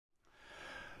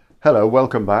Hello,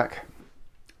 welcome back.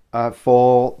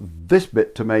 For this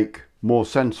bit to make more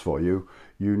sense for you,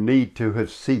 you need to have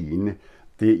seen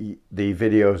the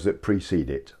videos that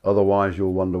precede it. Otherwise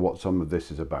you'll wonder what some of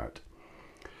this is about.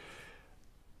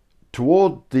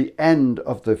 Toward the end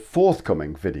of the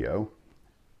forthcoming video,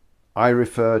 I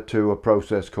refer to a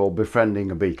process called befriending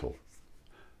a beetle.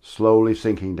 Slowly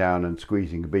sinking down and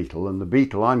squeezing a beetle, and the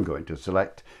beetle I'm going to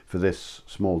select for this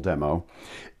small demo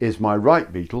is my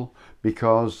right beetle,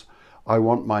 because I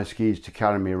want my skis to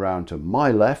carry me around to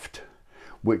my left,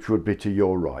 which would be to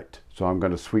your right. So I'm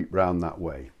going to sweep round that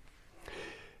way.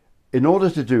 In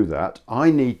order to do that, I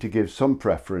need to give some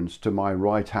preference to my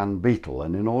right hand beetle,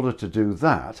 and in order to do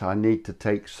that I need to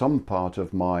take some part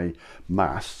of my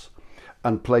mass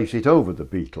and place it over the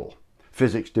beetle.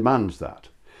 Physics demands that.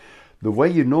 The way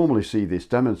you normally see this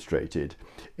demonstrated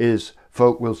is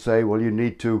folk will say, well, you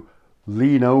need to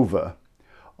lean over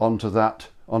onto that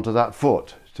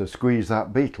foot to squeeze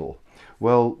that beetle.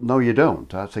 Well, no, you don't.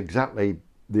 That's exactly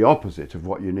the opposite of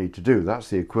what you need to do.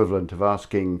 That's the equivalent of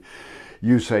asking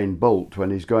Usain Bolt, when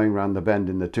he's going around the bend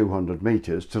in the 200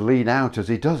 meters, to lean out as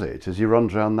he does it, as he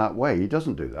runs around that way. He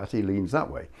doesn't do that, he leans that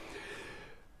way.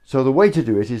 So the way to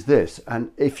do it is this,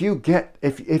 and if you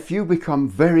become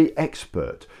very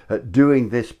expert at doing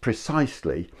this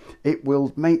precisely, it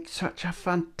will make such a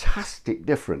fantastic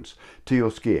difference to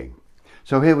your skiing.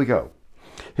 So here we go.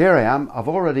 Here I am. I've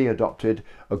already adopted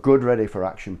a good ready for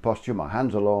action posture. My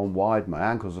hands are low and wide, my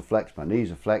ankles are flexed, my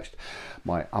knees are flexed,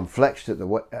 I'm flexed at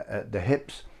the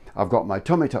hips, I've got my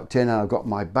tummy tucked in, and I've got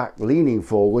my back leaning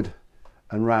forward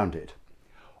and rounded.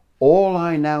 All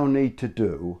I now need to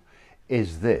do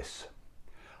is this.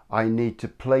 I need to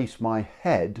place my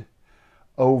head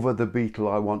over the beetle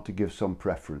I want to give some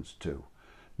preference to.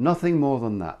 Nothing more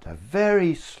than that. A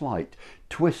very slight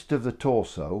twist of the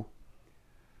torso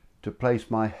to place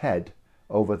my head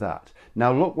over that.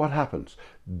 Now look what happens.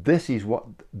 These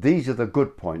are the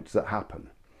good points that happen.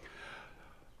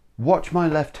 Watch my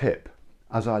left hip.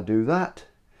 As I do that,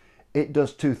 it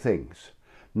does two things.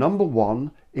 Number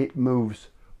one, it moves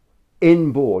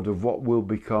inboard of what will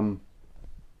become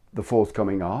the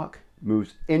forthcoming arc,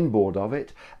 moves inboard of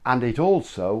it, and it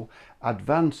also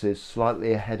advances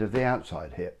slightly ahead of the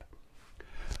outside hip.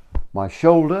 My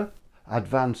shoulder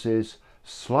advances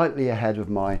slightly ahead of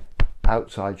my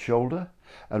outside shoulder,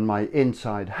 and my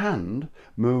inside hand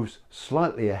moves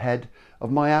slightly ahead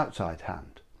of my outside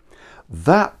hand.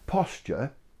 That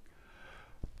posture,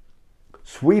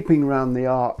 sweeping round the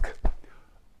arc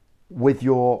with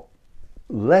your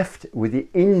left, with the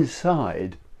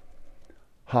inside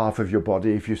half of your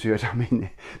body, if you see what I mean,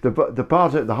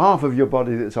 the half of your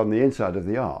body that's on the inside of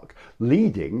the arc,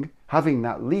 leading, having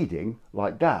that leading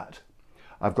like that.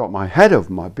 I've got my head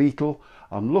over my beetle,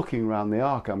 I'm looking around the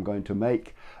arc I'm going to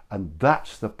make, and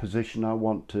that's the position I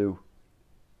want to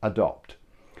adopt.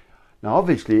 Now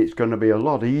obviously it's going to be a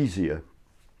lot easier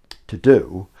to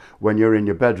do when you're in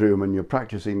your bedroom and you're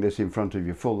practicing this in front of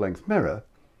your full-length mirror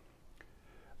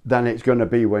than it's going to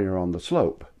be when you're on the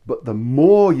slope. But the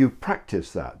more you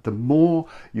practice that, the more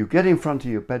you get in front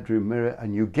of your bedroom mirror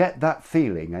and you get that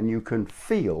feeling, and you can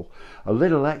feel a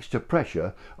little extra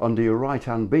pressure under your right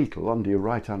hand beetle, under your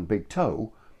right hand big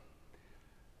toe,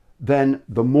 then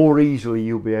the more easily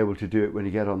you'll be able to do it when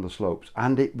you get on the slopes.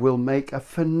 And it will make a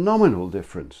phenomenal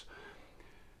difference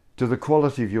to the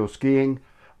quality of your skiing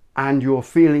and your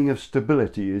feeling of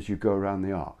stability as you go around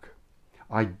the arc.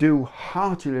 I do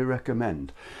heartily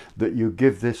recommend that you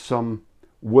give this some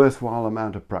worthwhile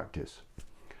amount of practice.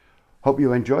 Hope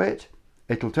you enjoy it.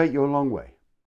 It'll take you a long way.